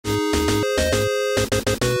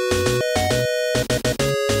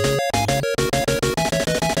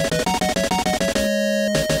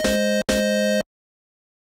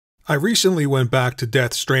I recently went back to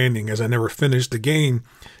Death Stranding as I never finished the game,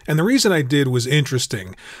 and the reason I did was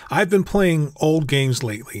interesting. I've been playing old games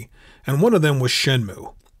lately, and one of them was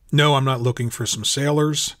Shenmue. No, I'm not looking for some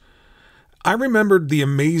sailors. I remembered the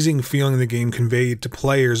amazing feeling the game conveyed to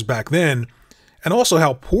players back then, and also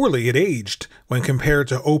how poorly it aged when compared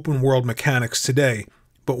to open world mechanics today.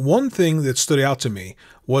 But one thing that stood out to me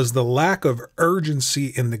was the lack of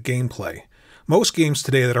urgency in the gameplay. Most games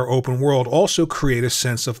today that are open world also create a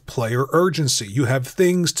sense of player urgency. You have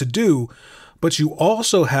things to do, but you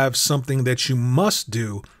also have something that you must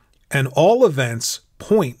do, and all events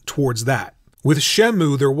point towards that. With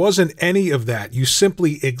Shenmue, there wasn't any of that. You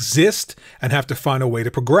simply exist and have to find a way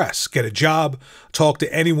to progress, get a job, talk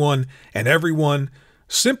to anyone and everyone,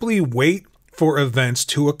 simply wait for events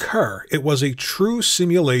to occur. It was a true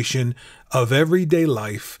simulation of everyday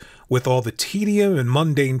life with all the tedium and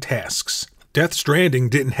mundane tasks. Death Stranding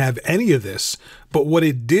didn't have any of this, but what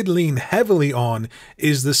it did lean heavily on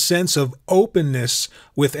is the sense of openness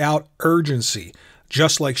without urgency,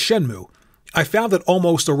 just like Shenmue. I found it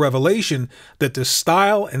almost a revelation that the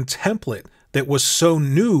style and template that was so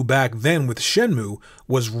new back then with Shenmue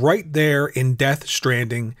was right there in Death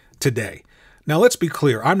Stranding today. Now let's be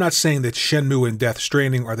clear, I'm not saying that Shenmue and Death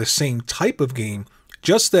Stranding are the same type of game,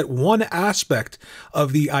 just that one aspect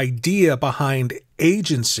of the idea behind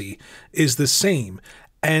agency is the same.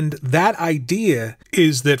 And that idea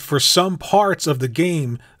is that for some parts of the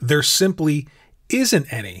game, there simply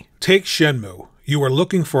isn't any. Take Shenmue. You are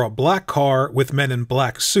looking for a black car with men in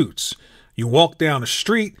black suits. You walk down a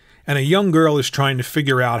street and a young girl is trying to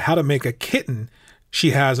figure out how to make a kitten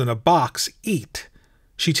she has in a box eat.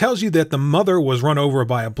 She tells you that the mother was run over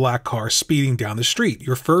by a black car speeding down the street,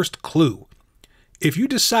 your first clue. If you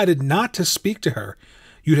decided not to speak to her,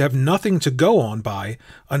 you'd have nothing to go on by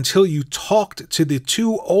until you talked to the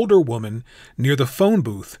two older women near the phone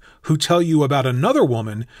booth who tell you about another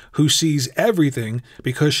woman who sees everything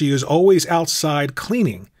because she is always outside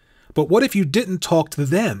cleaning. But what if you didn't talk to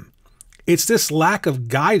them? It's this lack of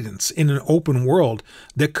guidance in an open world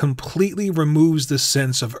that completely removes the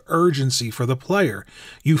sense of urgency for the player.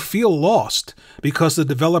 You feel lost because the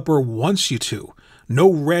developer wants you to. No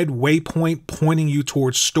red waypoint pointing you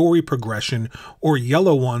towards story progression or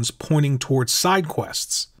yellow ones pointing towards side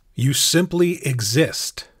quests. You simply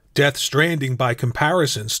exist. Death Stranding, by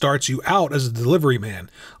comparison, starts you out as a delivery man,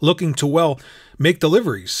 looking to, well, make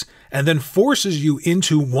deliveries, and then forces you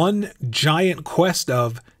into one giant quest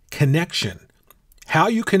of connection. How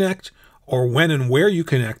you connect, or when and where you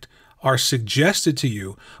connect, are suggested to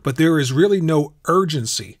you, but there is really no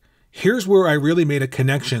urgency. Here's where I really made a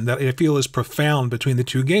connection that I feel is profound between the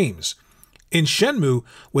two games. In Shenmue,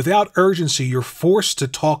 without urgency, you're forced to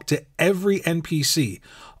talk to every NPC,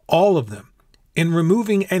 all of them. In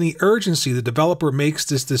removing any urgency, the developer makes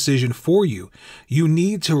this decision for you. You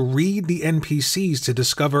need to read the NPCs to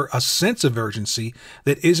discover a sense of urgency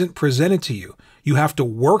that isn't presented to you. You have to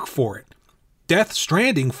work for it. Death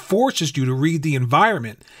Stranding forces you to read the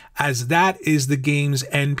environment, as that is the game's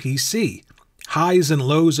NPC. Highs and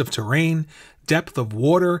lows of terrain, depth of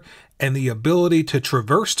water, and the ability to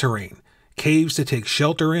traverse terrain, caves to take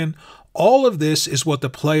shelter in. All of this is what the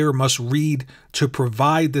player must read to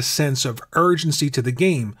provide the sense of urgency to the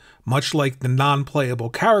game, much like the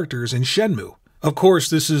non-playable characters in Shenmue. Of course,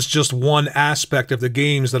 this is just one aspect of the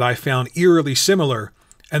games that I found eerily similar,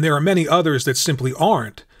 and there are many others that simply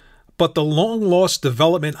aren't. But the long-lost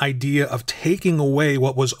development idea of taking away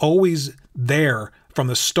what was always there from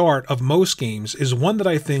the start of most games is one that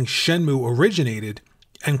I think Shenmue originated,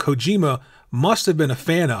 and Kojima must have been a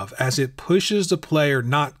fan of, as it pushes the player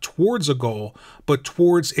not towards a goal, but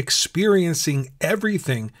towards experiencing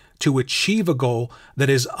everything to achieve a goal that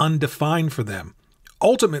is undefined for them.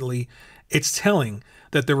 Ultimately, it's telling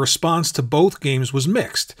that the response to both games was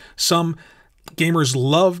mixed. Some gamers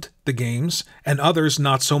loved the games, and others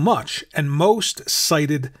not so much, and most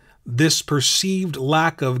cited this perceived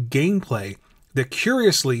lack of gameplay that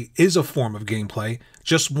curiously is a form of gameplay,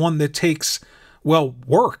 just one that takes, well,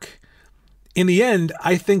 work. In the end,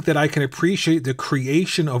 I think that I can appreciate the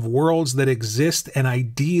creation of worlds that exist and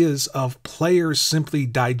ideas of players simply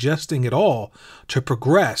digesting it all to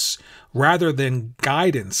progress rather than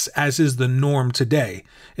guidance, as is the norm today.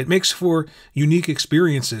 It makes for unique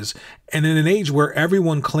experiences, and in an age where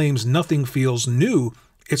everyone claims nothing feels new,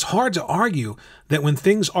 it's hard to argue that when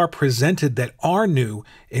things are presented that are new,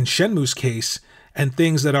 in Shenmue's case, and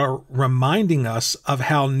things that are reminding us of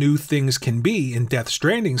how new things can be, in Death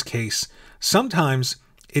Stranding's case, sometimes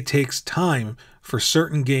it takes time for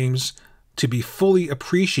certain games to be fully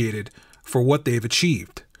appreciated for what they've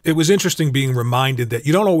achieved. It was interesting being reminded that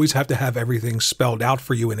you don't always have to have everything spelled out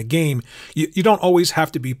for you in a game. You don't always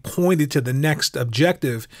have to be pointed to the next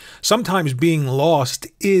objective. Sometimes being lost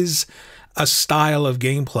is a style of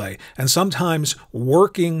gameplay, and sometimes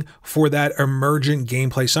working for that emergent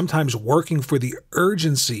gameplay, sometimes working for the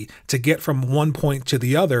urgency to get from one point to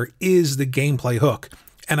the other is the gameplay hook.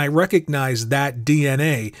 And I recognized that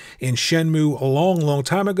DNA in Shenmue a long, long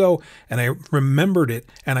time ago, and I remembered it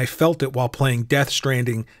and I felt it while playing Death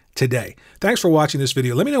Stranding today. Thanks for watching this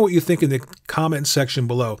video. Let me know what you think in the comment section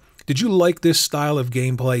below. Did you like this style of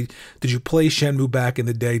gameplay? Did you play Shenmue back in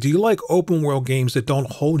the day? Do you like open world games that don't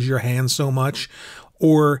hold your hand so much?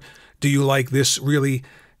 Or do you like this really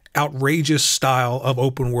outrageous style of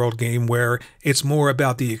open world game where it's more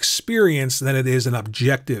about the experience than it is an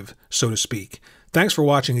objective, so to speak? Thanks for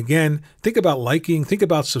watching again. Think about liking, think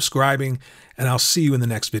about subscribing, and I'll see you in the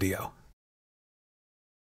next video.